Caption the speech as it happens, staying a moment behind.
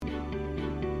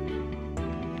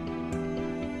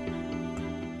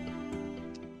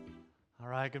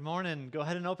right, good morning. Go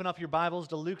ahead and open up your Bibles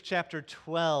to Luke chapter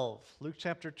 12. Luke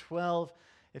chapter 12.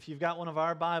 If you've got one of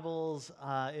our Bibles,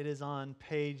 it is on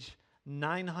page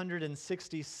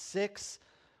 966.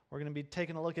 We're going to be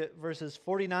taking a look at verses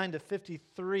 49 to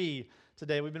 53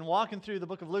 today. We've been walking through the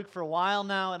book of Luke for a while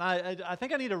now, and I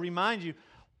think I need to remind you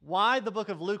why the book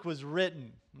of Luke was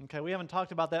written. Okay, we haven't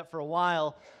talked about that for a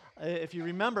while. If you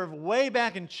remember, way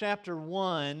back in chapter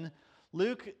 1,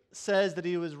 Luke says that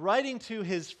he was writing to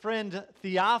his friend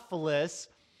Theophilus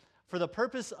for the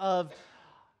purpose of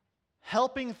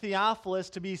helping Theophilus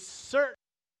to be certain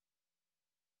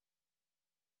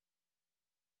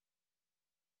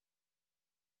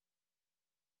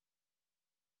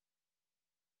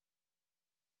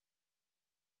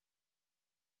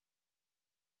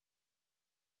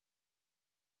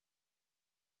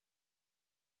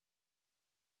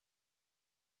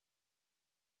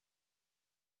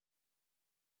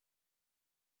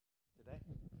Today?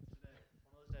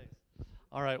 One of those days.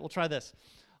 All right, we'll try this.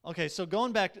 Okay, so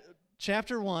going back to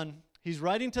chapter 1, he's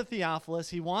writing to Theophilus.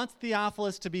 He wants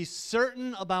Theophilus to be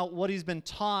certain about what he's been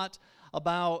taught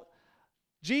about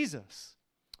Jesus.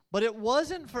 But it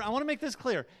wasn't for, I want to make this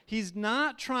clear, he's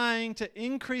not trying to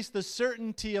increase the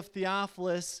certainty of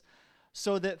Theophilus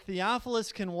so that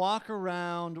Theophilus can walk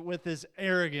around with this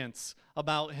arrogance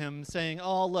about him, saying,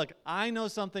 oh, look, I know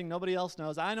something nobody else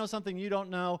knows. I know something you don't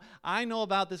know. I know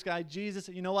about this guy, Jesus.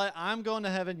 You know what? I'm going to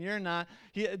heaven. You're not.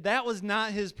 That was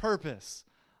not his purpose.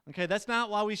 Okay, that's not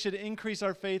why we should increase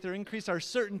our faith or increase our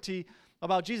certainty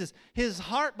about Jesus. His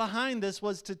heart behind this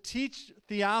was to teach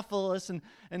Theophilus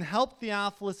and help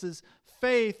Theophilus'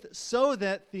 faith so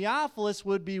that Theophilus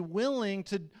would be willing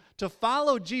to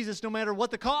follow Jesus no matter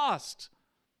what the cost.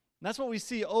 And that's what we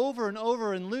see over and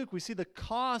over in Luke. We see the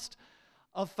cost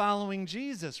of following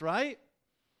Jesus, right?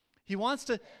 He wants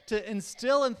to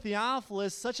instill in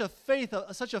Theophilus such a faith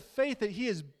that he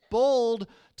is bold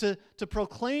to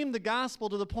proclaim the gospel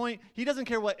to the point he doesn't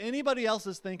care what anybody else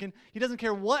is thinking. He doesn't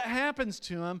care what happens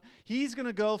to him. He's going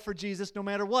to go for Jesus no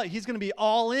matter what. He's going to be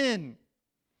all in.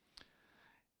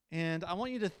 And I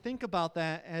want you to think about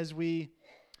that as we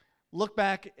look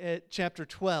back at chapter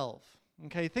 12.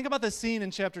 Okay, think about the scene in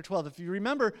chapter 12. If you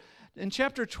remember, in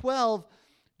chapter 12,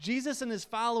 Jesus and his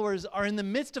followers are in the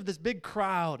midst of this big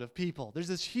crowd of people. There's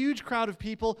this huge crowd of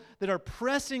people that are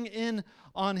pressing in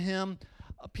on him.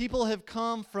 People have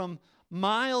come from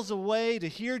miles away to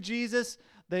hear Jesus.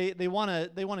 They want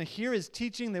to hear his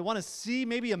teaching. They want to see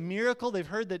maybe a miracle. They've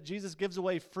heard that Jesus gives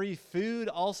away free food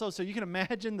also. So you can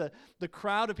imagine the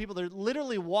crowd of people. They're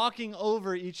literally walking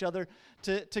over each other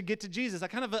to get to Jesus.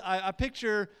 I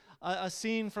picture a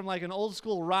scene from like an old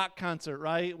school rock concert,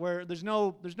 right? Where there's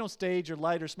no stage or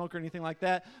light or smoke or anything like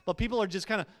that, but people are just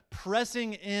kind of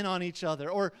pressing in on each other.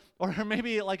 Or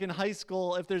maybe like in high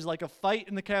school, if there's like a fight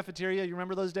in the cafeteria, you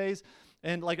remember those days?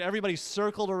 And like everybody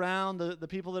circled around the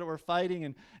people that were fighting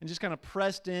and just kind of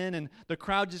pressed in, and the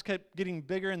crowd just kept getting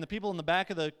bigger, and the people in the back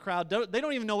of the crowd, they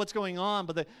don't even know what's going on,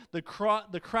 but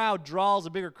the crowd draws a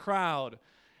bigger crowd.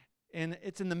 And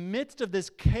it's in the midst of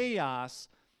this chaos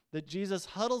that Jesus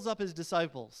huddles up his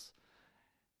disciples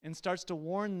and starts to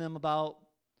warn them about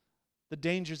the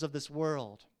dangers of this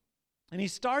world. And he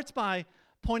starts by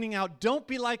pointing out, don't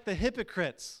be like the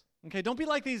hypocrites. Okay, don't be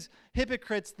like these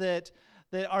hypocrites that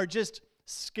are just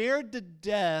scared to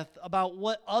death about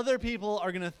what other people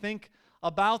are going to think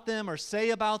about them or say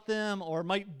about them or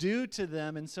might do to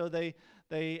them, and so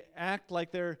they act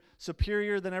like they're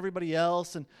superior than everybody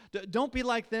else. And don't be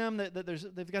like them,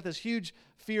 they've got this huge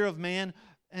fear of man.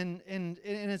 And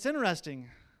it's interesting.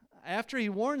 After he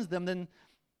warns them, then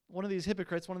one of these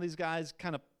hypocrites, one of these guys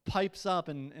kind of pipes up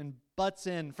and butts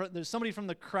in. There's somebody from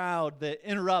the crowd that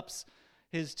interrupts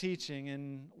his teaching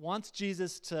and wants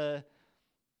Jesus to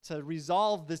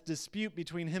resolve this dispute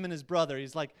between him and his brother.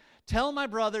 He's like, tell my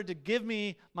brother to give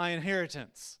me my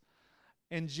inheritance.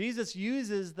 And Jesus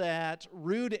uses that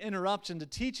rude interruption to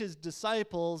teach his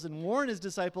disciples and warn his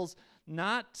disciples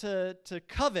not to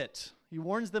covet. He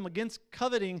warns them against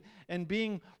coveting and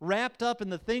being wrapped up in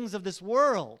the things of this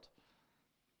world.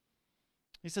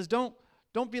 He says, don't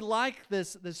be like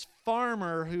this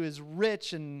farmer who is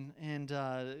rich and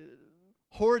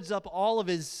hoards up all of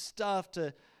his stuff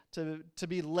to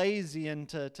be lazy and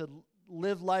to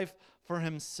live life for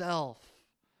himself.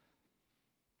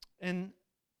 And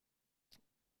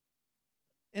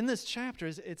in this chapter,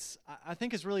 I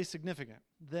think it's really significant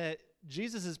that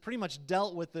Jesus has pretty much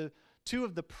dealt with the two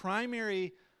of the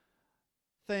primary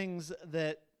things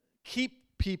that keep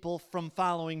people from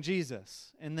following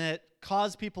Jesus and that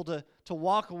cause people to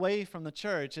walk away from the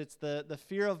church. It's the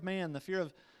fear of man, the fear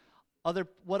of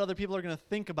what other people are going to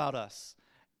think about us,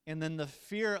 and then the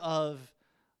fear of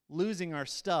losing our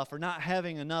stuff or not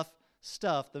having enough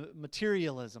stuff, the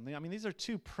materialism. I mean, these are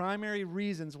two primary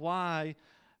reasons why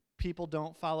people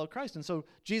don't follow Christ. And so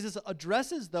Jesus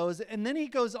addresses those, and then he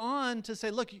goes on to say,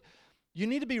 look, you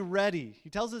need to be ready. He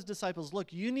tells his disciples,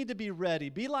 look, you need to be ready.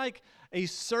 Be like a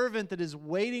servant that is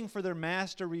waiting for their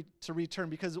master to return,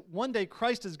 because one day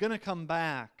Christ is going to come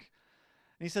back.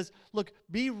 And he says, look,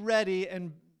 be ready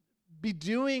and be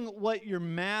doing what your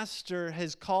master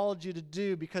has called you to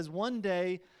do, because one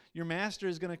day your master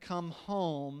is going to come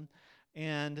home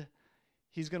and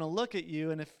he's going to look at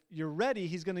you, and if you're ready,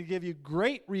 he's going to give you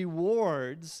great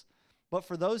rewards. But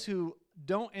for those who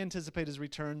don't anticipate his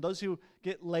return, those who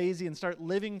get lazy and start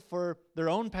living for their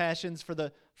own passions, for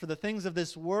the things of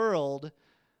this world,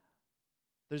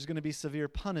 there's going to be severe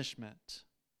punishment.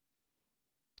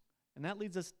 And that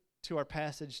leads us to our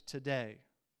passage today.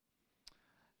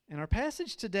 And our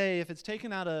passage today, if it's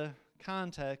taken out of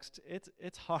context,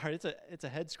 it's hard. It's a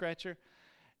head scratcher.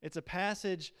 It's a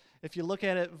passage, if you look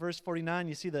at it, verse 49,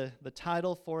 you see the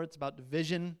title for it. It's about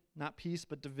division, not peace,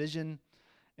 but division.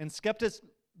 And skeptics,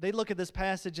 they look at this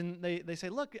passage and they say,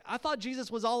 look, I thought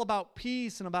Jesus was all about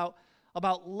peace and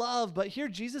about love, but here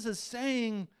Jesus is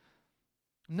saying,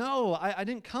 no, I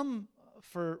didn't come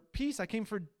for peace. I came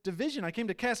for division. I came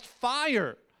to cast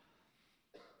fire.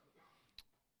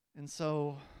 And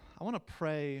so I want to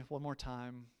pray one more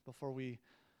time before we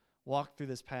walk through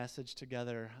this passage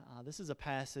together. This is a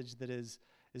passage that is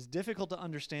difficult to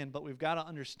understand, but we've got to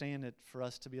understand it for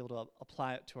us to be able to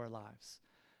apply it to our lives.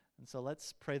 And so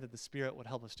let's pray that the Spirit would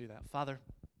help us do that. Father,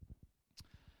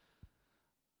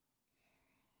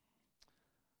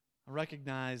 I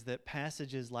recognize that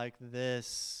passages like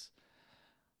this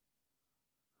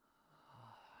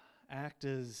act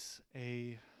as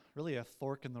really a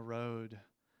fork in the road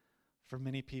for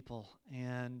many people.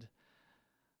 And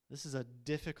this is a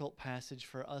difficult passage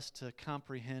for us to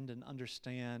comprehend and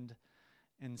understand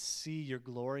and see your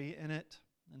glory in it.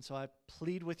 And so I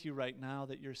plead with you right now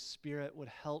that your Spirit would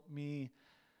help me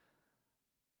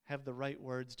have the right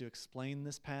words to explain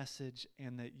this passage,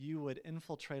 and that you would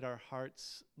infiltrate our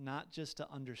hearts, not just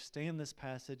to understand this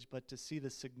passage, but to see the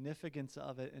significance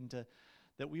of it, and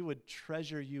that we would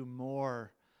treasure you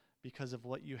more because of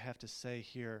what you have to say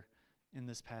here in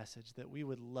this passage, that we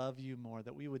would love you more,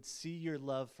 that we would see your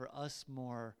love for us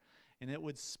more, and it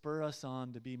would spur us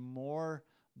on to be more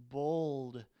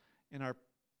bold in our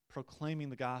proclaiming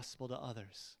the gospel to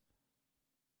others.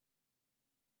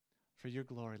 For your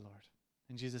glory, Lord.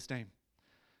 In Jesus' name,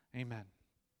 amen.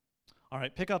 All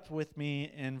right, pick up with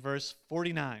me in verse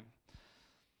 49.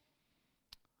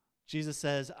 Jesus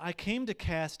says, I came to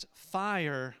cast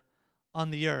fire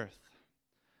on the earth,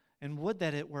 and would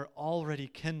that it were already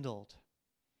kindled.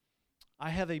 I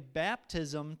have a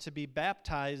baptism to be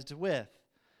baptized with,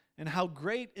 and how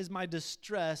great is my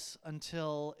distress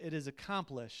until it is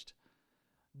accomplished.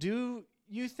 Do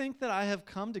you think that I have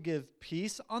come to give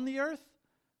peace on the earth?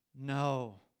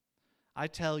 No, I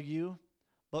tell you,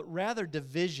 but rather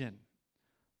division.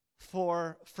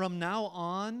 For from now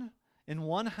on, in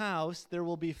one house there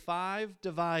will be 5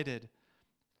 divided,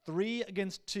 3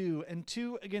 against 2, and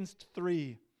 2 against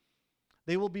 3.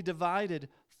 They will be divided,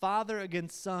 father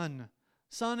against son,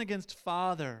 son against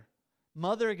father,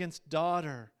 mother against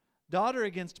daughter, daughter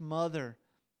against mother,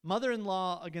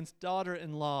 mother-in-law against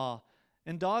daughter-in-law,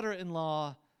 and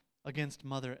daughter-in-law against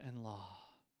mother-in-law.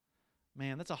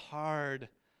 Man, that's a hard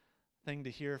thing to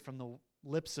hear from the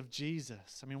lips of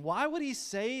Jesus. I mean, why would he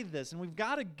say this? And we've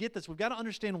got to get this. We've got to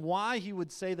understand why he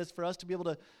would say this for us to be able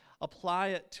to apply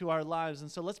it to our lives.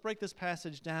 And so let's break this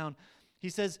passage down. He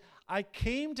says, I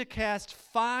came to cast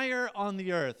fire on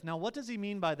the earth. Now, what does he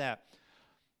mean by that?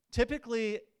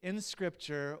 Typically in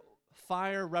Scripture,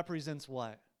 fire represents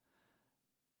what?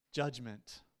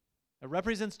 Judgment. It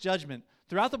represents judgment.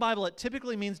 Throughout the Bible, it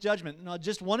typically means judgment. Now,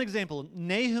 just one example,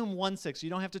 Nahum 1:6. You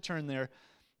don't have to turn there.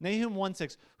 Nahum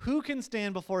 1:6. Who can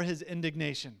stand before his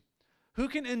indignation? Who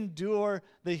can endure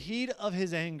the heat of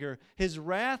his anger? His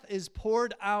wrath is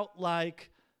poured out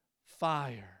like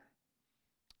fire.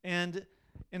 And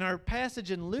in our passage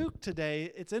in Luke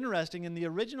today, it's interesting. In the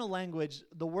original language,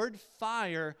 the word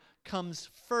fire comes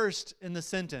first in the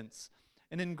sentence.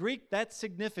 And in Greek, that's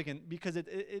significant because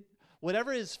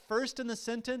whatever is first in the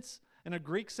sentence, in a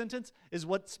Greek sentence, is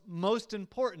what's most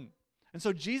important. And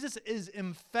so Jesus is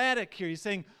emphatic here. He's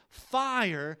saying,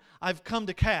 fire I've come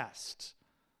to cast.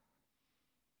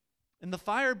 And the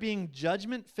fire being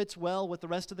judgment fits well with the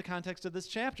rest of the context of this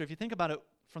chapter. If you think about it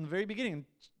from the very beginning,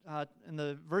 in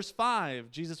the verse 5,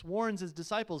 Jesus warns his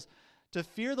disciples to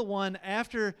fear the one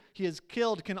after he is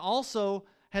killed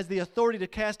has the authority to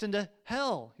cast into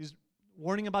hell. He's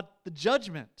warning about the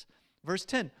judgment. Verse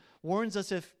 10 warns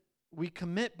us if we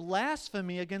commit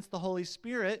blasphemy against the Holy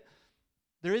Spirit,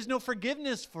 there is no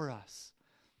forgiveness for us.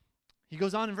 He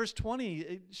goes on in verse 20,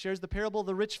 it shares the parable of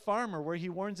the rich farmer where he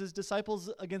warns his disciples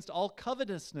against all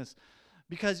covetousness,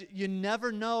 because you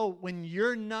never know when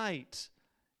your night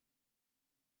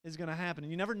is going to happen.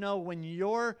 You never know when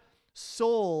your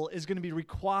soul is going to be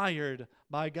required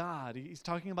by God. He's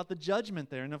talking about the judgment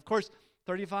there. And of course,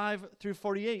 35 through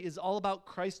 48 is all about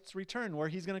Christ's return, where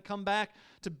he's going to come back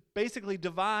to basically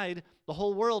divide the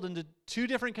whole world into two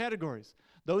different categories: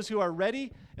 those who are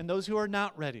ready and those who are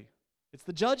not ready. It's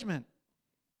the judgment.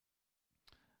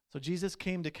 So Jesus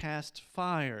came to cast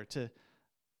fire, to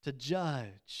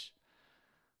judge.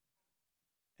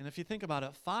 And if you think about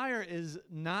it, fire is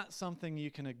not something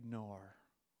you can ignore.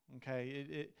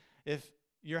 Okay? If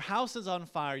your house is on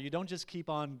fire, you don't just keep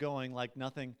on going like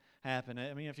nothing happened.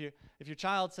 I mean, if your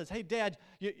child says, "Hey, Dad,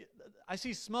 I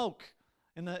see smoke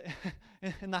in the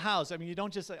in the house," I mean, you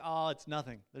don't just say, "Oh, it's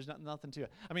nothing. There's nothing to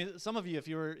it." I mean, some of you, if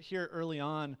you were here early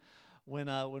on when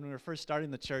we were first starting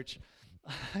the church,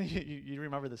 you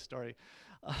remember this story.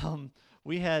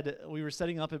 We were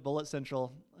setting up at Bullitt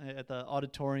Central at the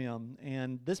auditorium,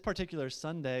 and this particular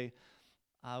Sunday,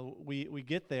 we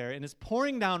get there, and it's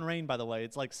pouring down rain, by the way.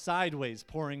 It's like sideways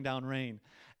pouring down rain.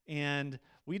 And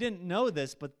we didn't know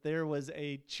this, but there was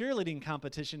a cheerleading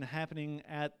competition happening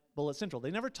at Bullitt Central. They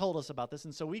never told us about this,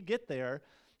 and so we get there,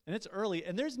 and it's early,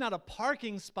 and there's not a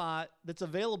parking spot that's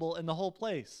available in the whole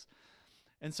place.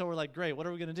 And so we're like, great, what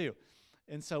are we going to do?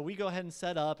 And so we go ahead and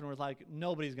set up, and we're like,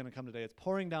 nobody's going to come today. It's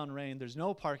pouring down rain. There's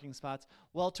no parking spots.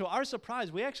 Well, to our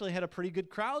surprise, we actually had a pretty good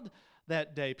crowd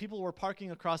that day. People were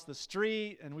parking across the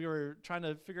street, and we were trying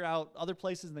to figure out other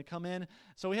places, and they come in.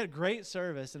 So we had a great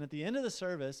service, and at the end of the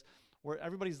service, where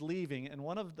everybody's leaving, and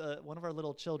one of our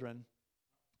little children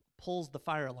pulls the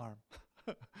fire alarm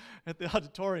at the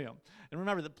auditorium. And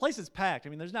remember, the place is packed. I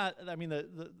mean,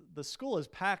 the school is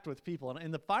packed with people,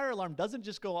 and the fire alarm doesn't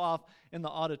just go off in the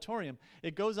auditorium.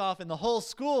 It goes off in the whole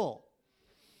school.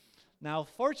 Now,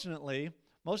 fortunately,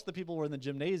 most of the people were in the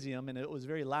gymnasium, and it was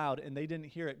very loud, and they didn't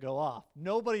hear it go off.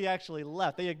 Nobody actually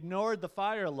left. They ignored the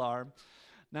fire alarm.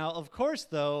 Now, of course,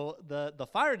 though, the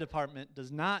fire department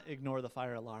does not ignore the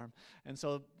fire alarm. And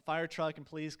so fire truck and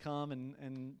police come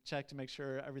and check to make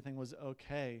sure everything was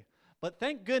okay. But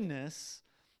thank goodness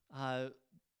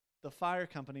the fire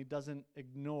company doesn't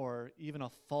ignore even a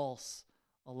false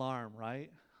alarm,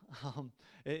 right?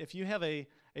 If you have a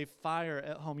fire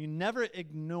at home, you never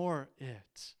ignore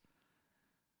it.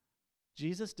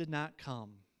 Jesus did not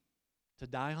come to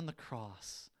die on the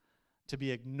cross to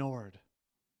be ignored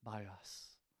by us.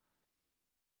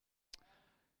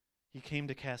 He came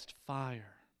to cast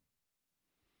fire,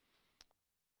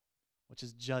 which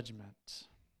is judgment.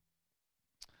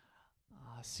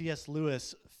 C.S.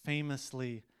 Lewis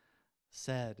famously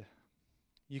said,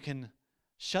 "You can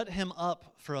shut him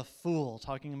up for a fool,"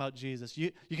 talking about Jesus.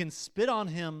 You can spit on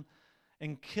him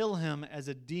and kill him as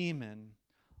a demon,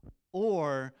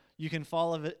 or you can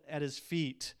fall at his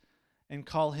feet and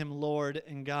call him Lord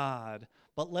and God.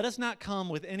 But let us not come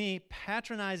with any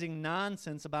patronizing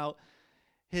nonsense about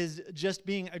his just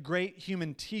being a great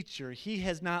human teacher. He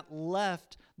has not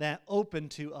left that open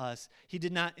to us. He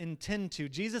did not intend to.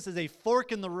 Jesus is a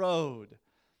fork in the road.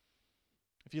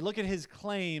 If you look at his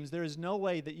claims, there is no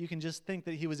way that you can just think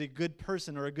that he was a good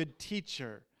person or a good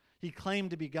teacher. He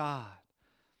claimed to be God.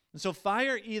 And so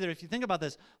fire either, if you think about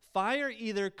this, fire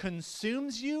either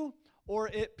consumes you or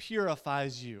it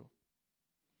purifies you.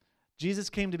 Jesus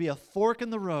came to be a fork in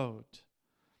the road.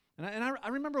 And I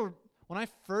remember when I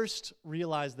first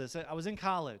realized this, I was in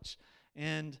college,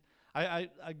 and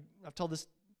I've told this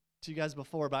to you guys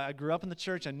before, but I grew up in the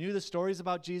church. I knew the stories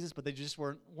about Jesus, but they just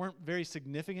weren't very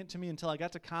significant to me until I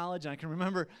got to college. And I can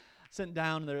remember sitting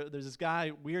down, there's this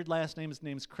guy, weird last name, his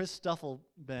name's Chris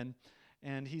Stuffelben,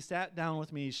 and he sat down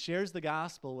with me, he shares the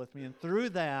gospel with me, and through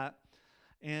that,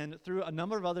 and through a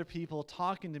number of other people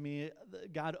talking to me,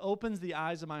 God opens the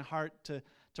eyes of my heart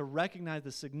to recognize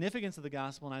the significance of the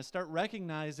gospel, and I start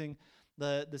recognizing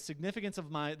the significance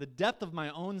of the depth of my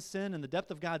own sin and the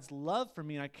depth of God's love for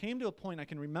me. And I came to a point, I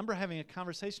can remember having a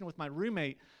conversation with my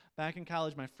roommate back in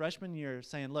college my freshman year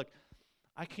saying, look,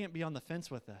 I can't be on the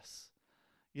fence with this.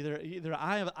 Either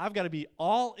I've got to be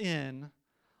all in,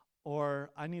 or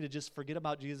I need to just forget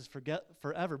about Jesus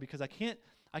forever, because I can't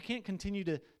continue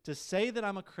to say that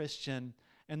I'm a Christian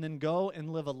and then go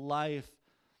and live a life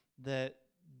that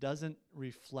doesn't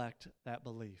reflect that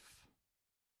belief.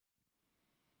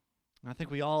 And I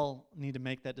think we all need to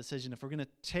make that decision. If we're going to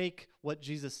take what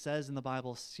Jesus says in the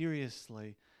Bible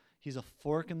seriously, He's a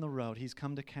fork in the road. He's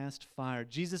come to cast fire.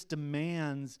 Jesus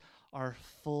demands our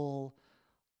full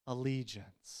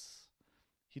allegiance.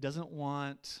 He doesn't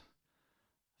want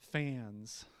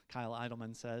fans, Kyle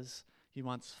Idleman says. He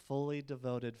wants fully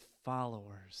devoted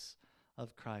followers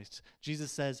of Christ.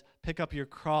 Jesus says, pick up your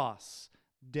cross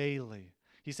daily.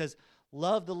 He says,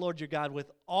 love the Lord your God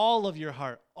with all of your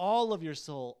heart, all of your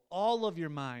soul, all of your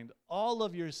mind, all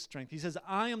of your strength. He says,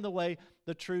 I am the way,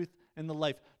 the truth, and the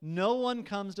life. No one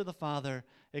comes to the Father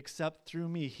except through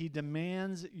me. He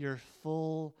demands your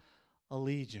full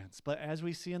allegiance. But as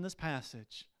we see in this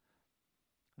passage,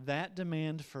 that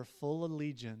demand for full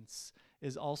allegiance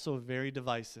is also very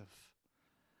divisive.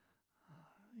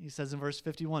 He says in verse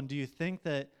 51, do you think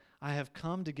that I have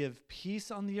come to give peace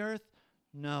on the earth?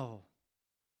 No,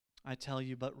 I tell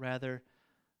you, but rather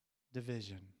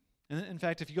division. And in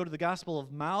fact, if you go to the Gospel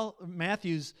of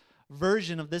Matthew's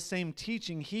version of this same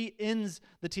teaching, he ends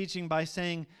the teaching by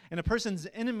saying, and a person's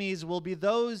enemies will be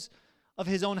those of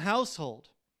his own household.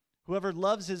 Whoever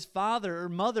loves his father or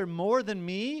mother more than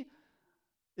me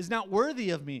is not worthy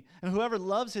of me. And whoever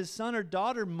loves his son or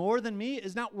daughter more than me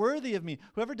is not worthy of me.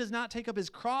 Whoever does not take up his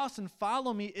cross and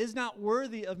follow me is not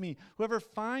worthy of me. Whoever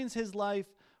finds his life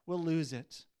will lose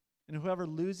it. And whoever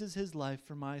loses his life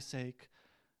for my sake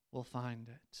will find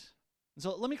it. And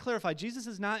so let me clarify. Jesus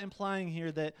is not implying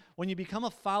here that when you become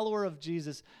a follower of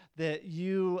Jesus, that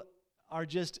you are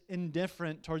just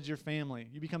indifferent towards your family.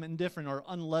 You become indifferent or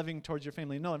unloving towards your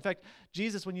family. No, in fact,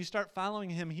 Jesus, when you start following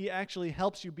him, he actually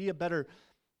helps you be a better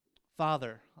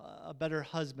father, a better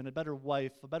husband, a better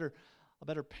wife, a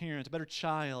better parent, a better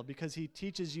child, because he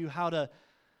teaches you how to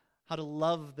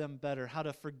love them better, how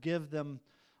to forgive them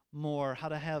more, how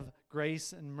to have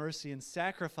grace and mercy and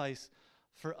sacrifice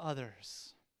for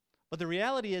others. But the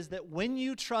reality is that when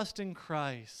you trust in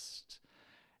Christ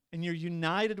and you're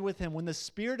united with him, when the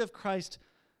Spirit of Christ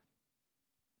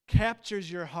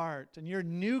captures your heart and you're a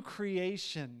new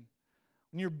creation,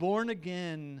 when you're born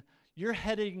again, you're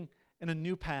heading in a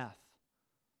new path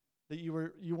that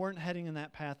you weren't heading in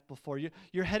that path before.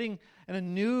 You're heading in a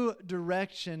new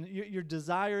direction. Your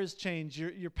desires change.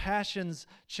 Your passions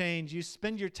change. You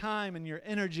spend your time and your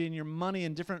energy and your money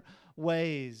in different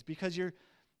ways because you've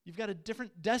got a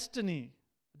different destiny,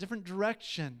 a different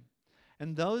direction.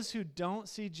 And those who don't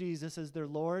see Jesus as their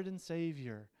Lord and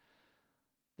Savior,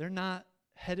 they're not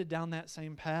headed down that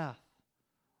same path.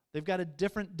 They've got a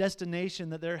different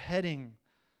destination that they're heading.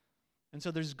 And so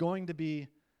there's going to be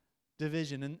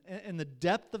division. And the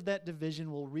depth of that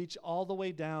division will reach all the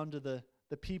way down to the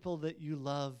people that you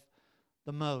love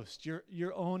the most.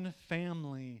 Your own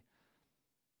family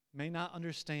may not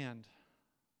understand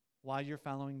why you're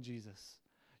following Jesus.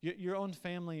 Your own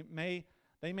family may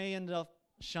end up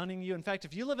shunning you. In fact,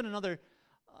 if you live in another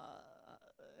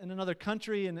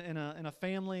country in a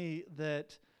family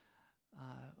that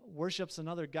worships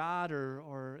another god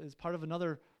or is part of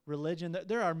another religion,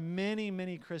 there are many,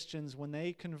 many Christians, when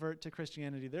they convert to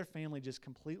Christianity, their family just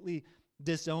completely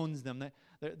disowns them.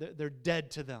 They're dead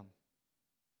to them.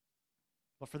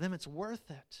 But for them, it's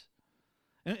worth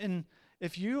it. And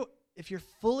if you're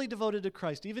fully devoted to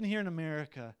Christ, even here in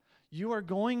America, you are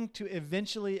going to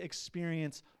eventually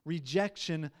experience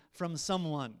rejection from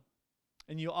someone.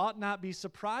 And you ought not be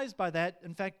surprised by that.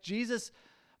 In fact, Jesus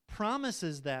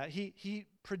promises that. He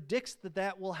predicts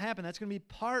that will happen. That's going to be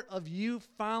part of you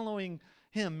following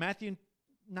him. Matthew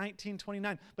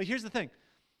 19:29. But here's the thing.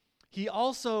 He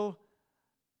also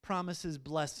promises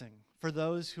blessing for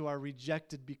those who are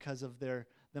rejected because of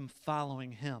them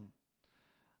following him.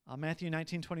 Matthew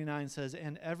 19:29 says,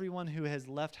 and everyone who has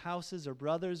left houses or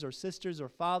brothers or sisters or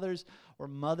fathers or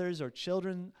mothers or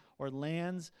children or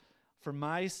lands for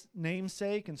my name's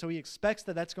sake, and so he expects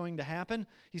that that's going to happen.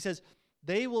 He says,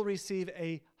 they will receive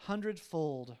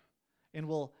 100-fold and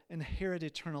will inherit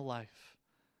eternal life.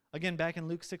 Again, back in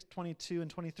Luke 6:22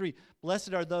 and 23,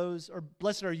 blessed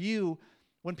are you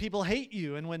when people hate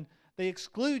you and when they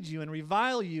exclude you and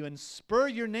revile you and spur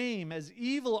your name as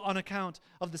evil on account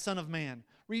of the Son of Man.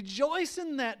 Rejoice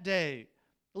in that day.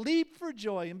 Leap for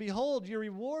joy, and behold, your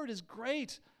reward is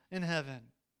great in heaven.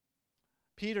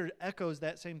 Peter echoes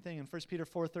that same thing in 1 Peter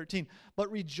 4:13. But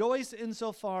rejoice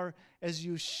insofar as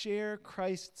you share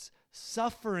Christ's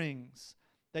sufferings,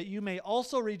 that you may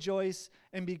also rejoice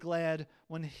and be glad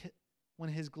when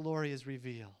his glory is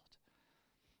revealed.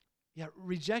 Yeah,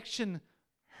 rejection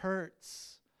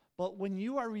hurts. But when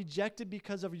you are rejected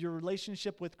because of your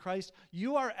relationship with Christ,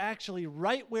 you are actually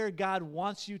right where God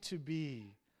wants you to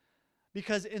be.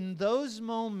 Because in those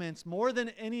moments, more than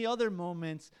any other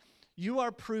moments, you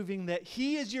are proving that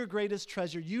he is your greatest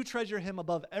treasure. You treasure him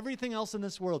above everything else in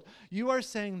this world. You are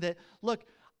saying that, look,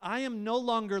 I am no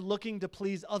longer looking to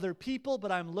please other people,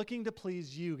 but I'm looking to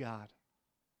please you, God.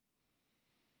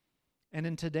 And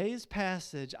in today's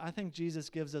passage, I think Jesus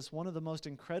gives us one of the most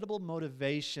incredible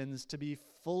motivations to be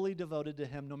fully devoted to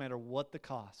him no matter what the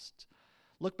cost.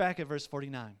 Look back at verse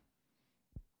 49.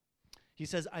 He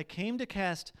says, I came to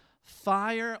cast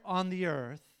fire on the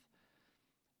earth,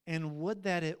 and would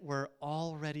that it were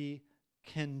already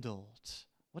kindled.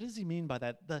 What does he mean by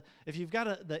that? If you've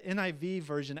got the NIV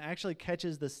version, it actually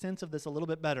catches the sense of this a little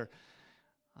bit better.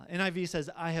 NIV says,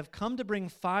 I have come to bring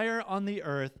fire on the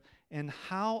earth, and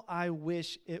how I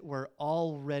wish it were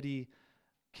already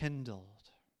kindled.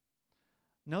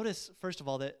 Notice, first of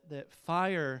all, that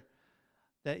fire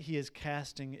that he is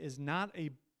casting is not a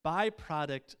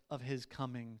byproduct of his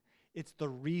coming. It's the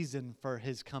reason for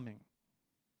his coming.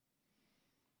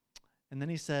 And then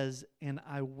he says, and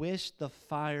I wish the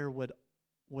fire would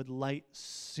light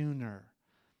sooner.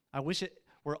 I wish it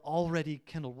were already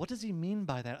kindled. What does he mean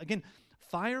by that? Again,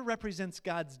 fire represents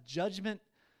God's judgment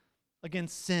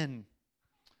against sin.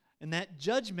 And that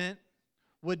judgment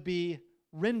would be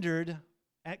rendered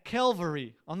at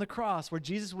Calvary on the cross, where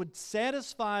Jesus would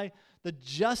satisfy the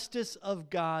justice of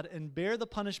God and bear the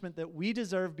punishment that we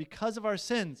deserve because of our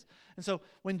sins. And so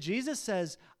when Jesus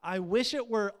says, I wish it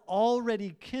were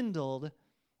already kindled,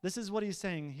 this is what he's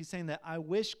saying. He's saying that I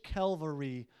wish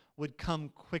Calvary would come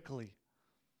quickly.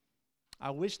 I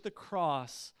wish the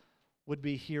cross would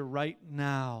be here right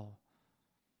now.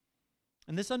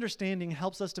 And this understanding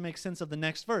helps us to make sense of the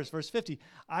next verse, verse 50.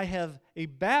 I have a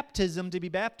baptism to be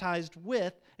baptized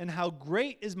with, and how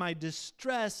great is my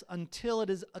distress until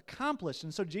it is accomplished.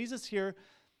 And so Jesus here,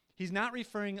 he's not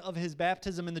referring of his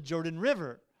baptism in the Jordan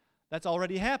River. That's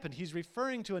already happened. He's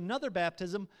referring to another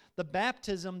baptism, the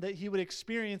baptism that he would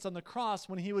experience on the cross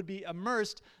when he would be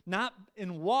immersed, not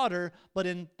in water, but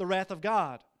in the wrath of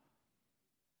God.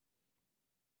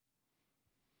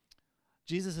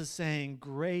 Jesus is saying,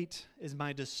 great is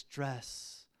my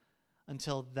distress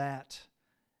until that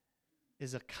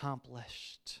is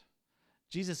accomplished.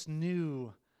 Jesus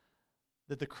knew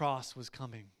that the cross was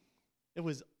coming. It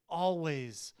was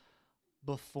always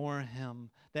before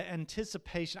him. The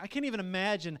anticipation, I can't even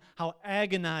imagine how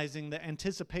agonizing the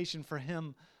anticipation for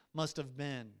him must have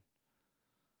been.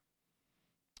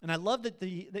 And I love that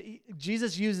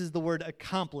Jesus uses the word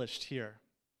accomplished here.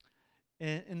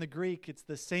 In the Greek, it's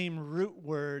the same root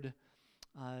word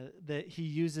that he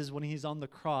uses when he's on the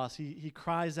cross. He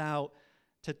cries out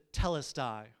to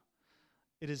telestai.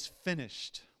 It is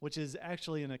finished, which is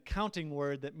actually an accounting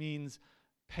word that means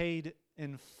paid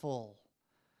in full.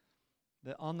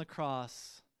 That on the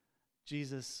cross,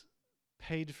 Jesus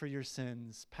paid for your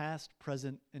sins, past,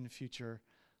 present, and future,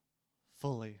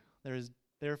 fully. There is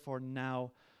therefore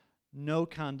now no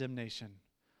condemnation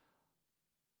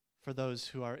for those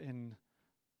who are in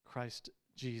Christ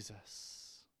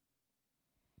Jesus.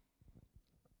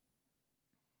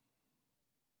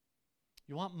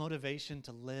 You want motivation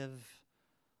to live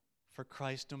for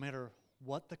Christ no matter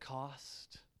what the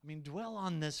cost? I mean, dwell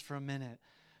on this for a minute.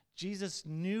 Jesus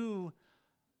knew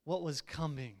what was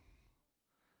coming.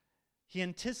 He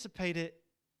anticipated,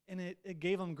 and it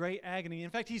gave him great agony. In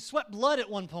fact, he sweat blood at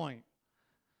one point,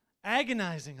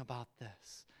 agonizing about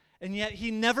this. And yet he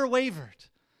never wavered.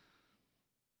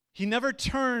 He never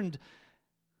turned.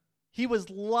 He was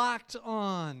locked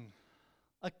on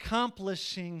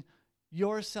accomplishing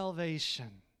your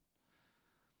salvation.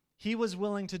 He was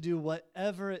willing to do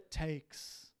whatever it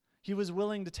takes. He was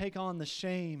willing to take on the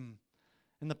shame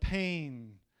and the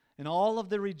pain and all of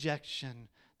the rejection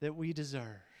that we deserve.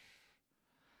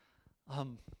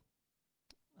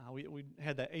 We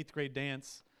had that 8th grade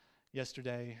dance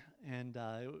yesterday, and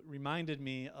it reminded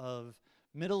me of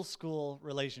middle school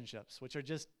relationships, which are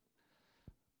just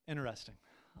interesting,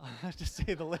 to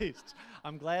say the least.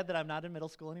 I'm glad that I'm not in middle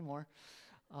school anymore.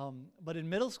 But in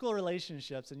middle school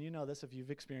relationships, and you know this if you've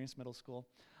experienced middle school,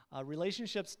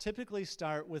 relationships typically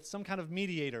start with some kind of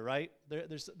mediator, right?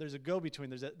 There's a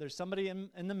go-between. There's somebody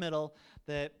in the middle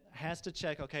that has to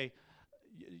check, okay,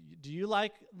 do you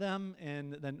like them?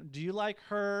 And then do you like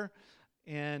her?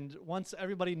 And once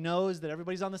everybody knows that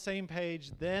everybody's on the same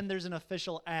page, then there's an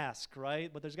official ask, right?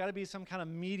 But there's got to be some kind of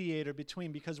mediator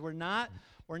between, because we're not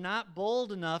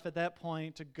bold enough at that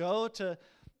point to go to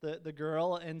the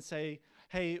girl and say,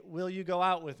 hey, will you go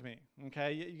out with me?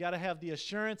 Okay, you got to have the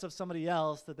assurance of somebody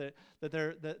else that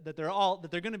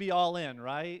they're going to be all in,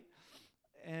 right?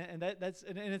 And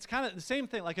it's kind of the same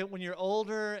thing. Like when you're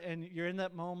older and you're in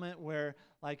that moment where,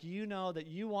 like, you know that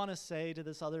you want to say to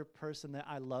this other person that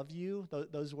I love you,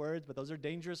 those words, but those are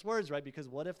dangerous words, right? Because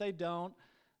what if they don't?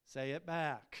 say it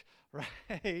back, right?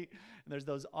 And there's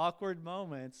those awkward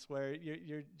moments where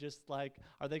you're just like,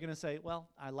 are they going to say, well,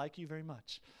 I like you very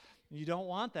much? You don't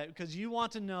want that because you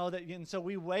want to know that, and so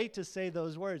we wait to say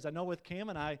those words. I know with Cam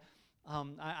and I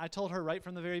told her right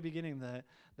from the very beginning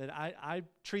that I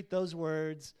treat those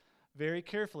words very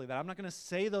carefully, that I'm not going to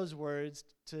say those words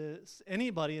to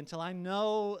anybody until I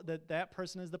know that that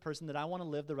person is the person that I want to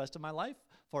live the rest of my life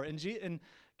for. And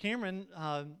Cameron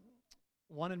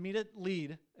wanted me to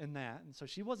lead in that, and so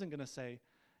she wasn't going to say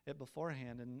it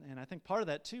beforehand. And I think part of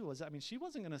that too was, she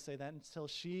wasn't going to say that until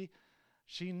she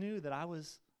knew that I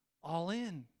was all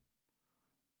in.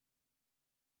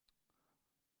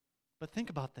 But think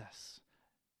about this.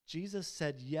 Jesus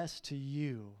said yes to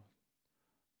you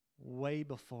way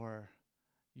before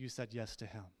you said yes to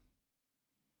him.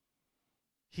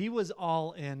 He was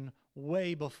all in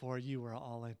way before you were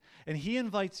all in. And he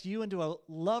invites you into a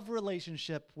love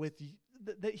relationship with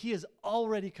that he is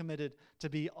already committed to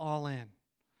be all in.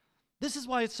 This is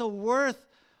why it's so worth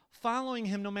following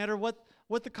him no matter what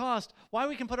the cost. Why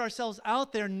we can put ourselves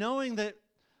out there knowing that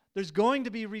there's going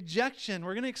to be rejection.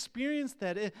 We're going to experience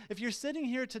that. If you're sitting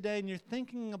here today and you're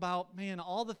thinking about, man,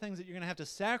 all the things that you're going to have to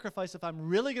sacrifice if I'm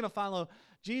really going to follow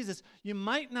Jesus, you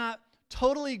might not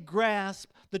totally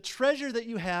grasp the treasure that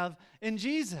you have in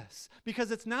Jesus, because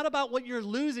it's not about what you're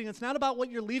losing. It's not about what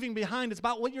you're leaving behind. It's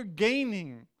about what you're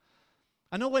gaining.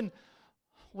 I know when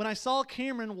I saw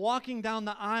Cameron walking down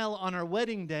the aisle on our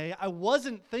wedding day, I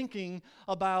wasn't thinking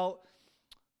about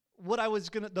what I was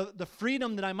the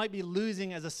freedom that I might be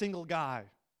losing as a single guy.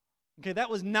 Okay, that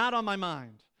was not on my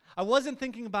mind. I wasn't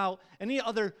thinking about any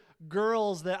other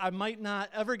girls that I might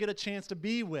not ever get a chance to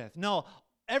be with. No,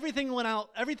 everything went out,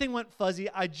 everything went fuzzy.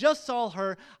 I just saw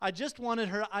her, I just wanted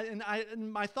her,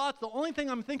 and my thoughts, the only thing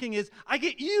I'm thinking is, I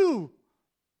get you.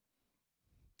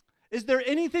 Is there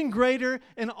anything greater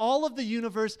in all of the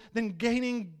universe than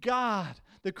gaining God,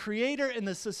 the creator and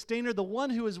the sustainer, the one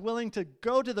who is willing to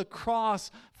go to the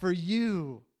cross for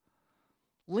you?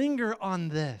 Linger on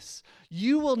this.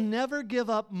 You will never give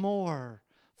up more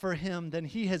for him than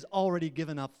he has already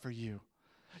given up for you.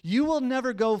 You will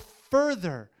never go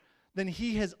further than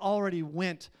he has already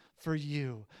went for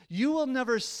you. You will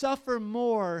never suffer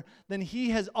more than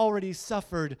he has already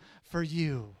suffered for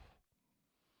you.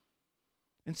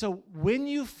 And so when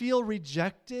you feel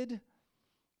rejected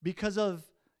because of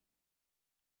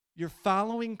your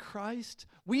following Christ,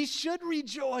 we should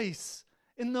rejoice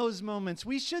in those moments.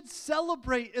 We should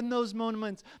celebrate in those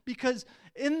moments, because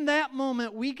in that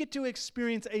moment we get to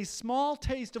experience a small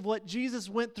taste of what Jesus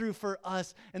went through for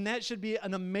us, and that should be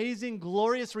an amazing,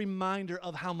 glorious reminder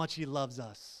of how much he loves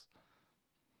us.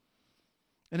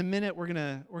 In a minute, we're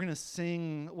gonna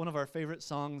sing one of our favorite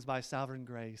songs by Sovereign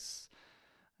Grace.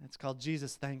 It's called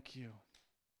Jesus, Thank You.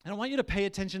 And I want you to pay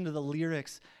attention to the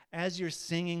lyrics as you're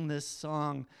singing this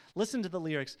song. Listen to the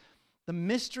lyrics. The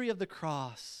mystery of the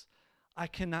cross I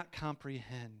cannot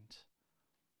comprehend.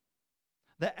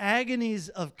 The agonies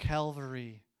of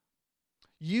Calvary.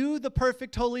 You, the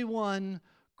perfect Holy One,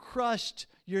 crushed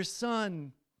your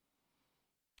Son,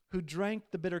 who drank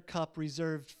the bitter cup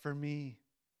reserved for me.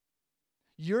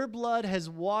 Your blood has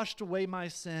washed away my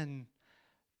sin.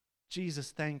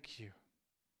 Jesus, thank you.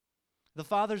 The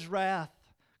Father's wrath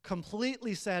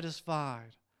completely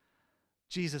satisfied.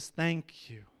 Jesus, thank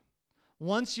you.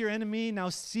 Once your enemy, now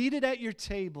seated at your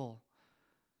table.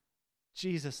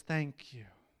 Jesus, thank you.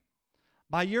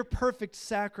 By your perfect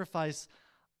sacrifice,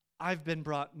 I've been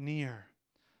brought near.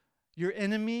 Your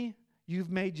enemy, you've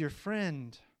made your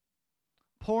friend,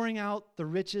 pouring out the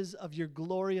riches of your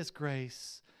glorious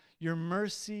grace, your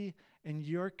mercy and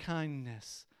your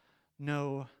kindness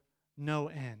know no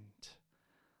end.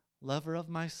 Lover of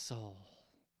my soul,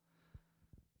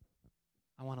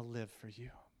 I want to live for you.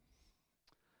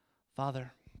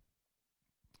 Father,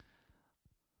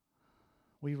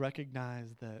 we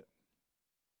recognize that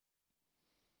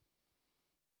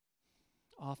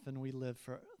often we live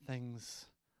for things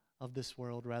of this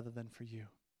world rather than for you.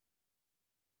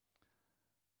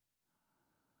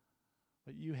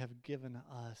 But you have given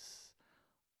us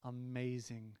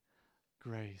amazing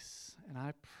grace. And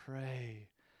I pray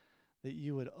that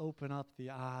you would open up the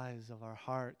eyes of our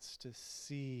hearts to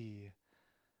see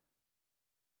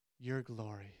your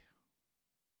glory,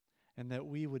 and that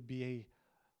we would be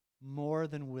more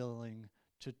than willing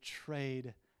to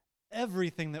trade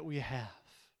everything that we have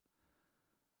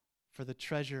for the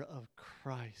treasure of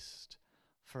Christ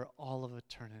for all of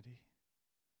eternity.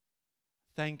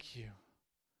 Thank you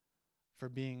for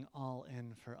being all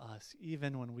in for us,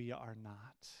 even when we are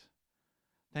not.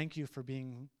 Thank you for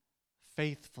being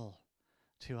faithful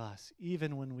to us,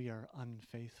 even when we are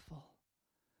unfaithful.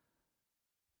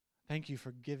 Thank you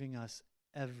for giving us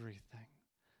everything,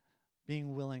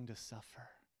 being willing to suffer.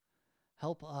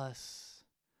 Help us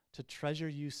to treasure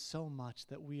you so much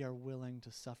that we are willing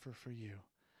to suffer for you,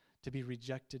 to be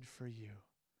rejected for you.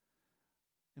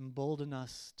 Embolden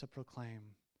us to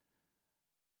proclaim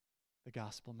the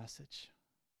gospel message.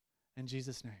 In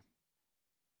Jesus' name,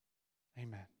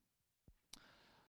 amen.